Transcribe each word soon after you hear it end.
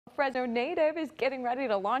Fresno native is getting ready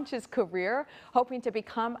to launch his career, hoping to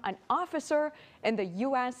become an officer in the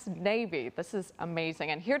U.S. Navy. This is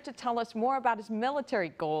amazing. And here to tell us more about his military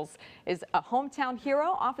goals is a hometown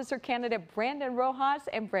hero, officer candidate Brandon Rojas.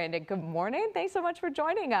 And Brandon, good morning. Thanks so much for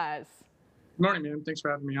joining us. Good morning, ma'am. Thanks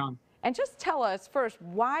for having me on. And just tell us first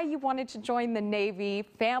why you wanted to join the Navy,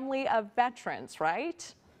 family of veterans,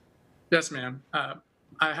 right? Yes, ma'am.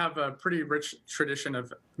 I have a pretty rich tradition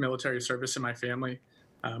of military service in my family.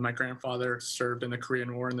 My grandfather served in the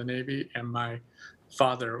Korean War in the Navy, and my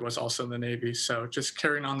father was also in the Navy. So just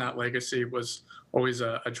carrying on that legacy was always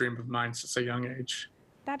a dream of mine since a young age.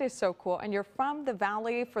 That is so cool. And you're from the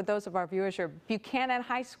Valley. For those of our viewers, you're Buchanan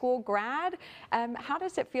High School grad. How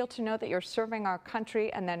does it feel to know that you're serving our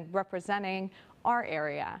country and then representing our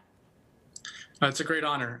area? It's a great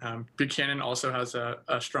honor. Buchanan also has a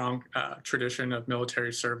strong tradition of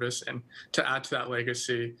military service, and to add to that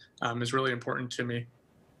legacy is really important to me.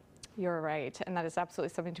 You're right, and that is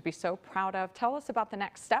absolutely something to be so proud of. Tell us about the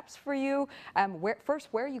next steps for you. First,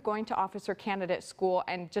 where are you going to officer candidate school,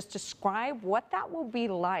 and just describe what that will be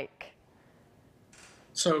like.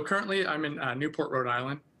 So currently I'm in Newport, Rhode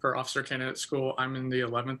Island for officer candidate school. I'm in the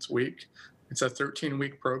 11th week. It's a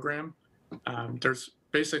 13-week program. There's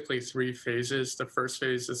basically 3 phases. The first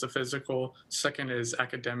phase is a physical, second is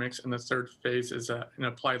academics, and the third phase is an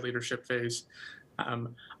applied leadership phase.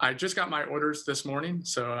 I just got my orders this morning,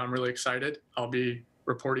 so I'm really excited. I'll be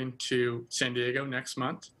reporting to San Diego next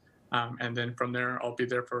month, and then from there, I'll be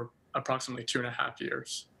there for approximately 2.5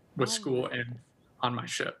 years with school and on my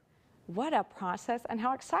ship. What a process, and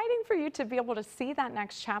how exciting for you to be able to see that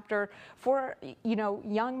next chapter for,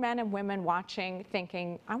 young men and women watching,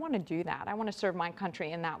 thinking, I want to do that. I want to serve my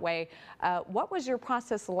country in that way. What was your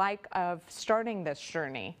process like of starting this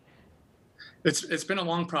journey? It's been a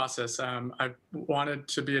long process. I've wanted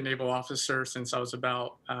to be a naval officer since I was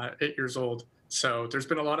about 8 years old. So there's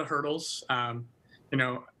been a lot of hurdles.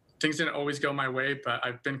 Things didn't always go my way, but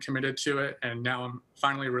I've been committed to it, and now I'm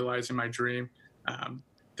finally realizing my dream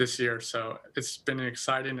this year. So it's been an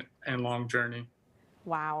exciting and long journey.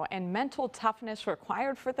 Wow, and mental toughness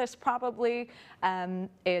required for this probably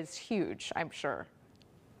is huge, I'm sure.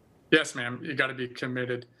 Yes, ma'am. You got to be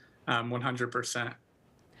committed 100%.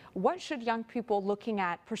 What should young people looking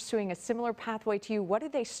at pursuing a similar pathway to you, what do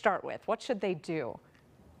they start with? What should they do?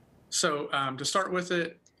 So to start with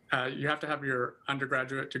it, you have to have your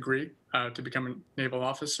undergraduate degree to become a naval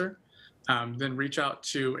officer. Then reach out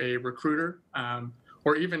to a recruiter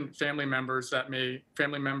or even family members or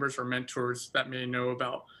mentors that may know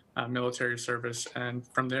about military service. And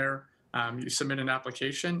from there, you submit an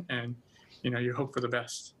application, and you hope for the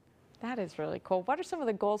best. That is really cool. What are some of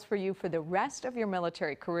the goals for you for the rest of your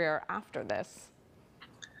military career after this?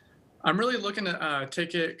 I'm really looking to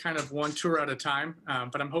take it kind of one tour at a time,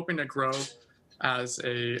 but I'm hoping to grow as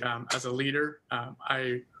a leader.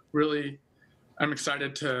 I'm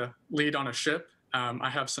excited to lead on a ship. I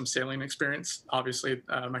have some sailing experience. Obviously,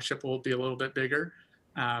 my ship will be a little bit bigger.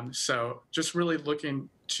 So just really looking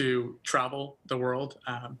to travel the world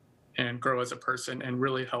and grow as a person and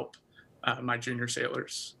really help my junior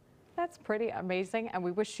sailors. That's pretty amazing, and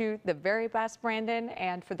we wish you the very best, Brandon.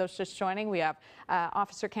 And for those just joining, we have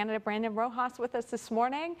officer candidate Brandon Rojas with us this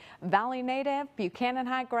morning, Valley native, Buchanan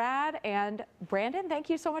High grad. And Brandon, thank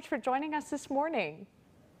you so much for joining us this morning.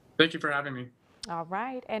 Thank you for having me. All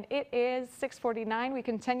right, and it is 6:49. We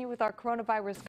continue with our coronavirus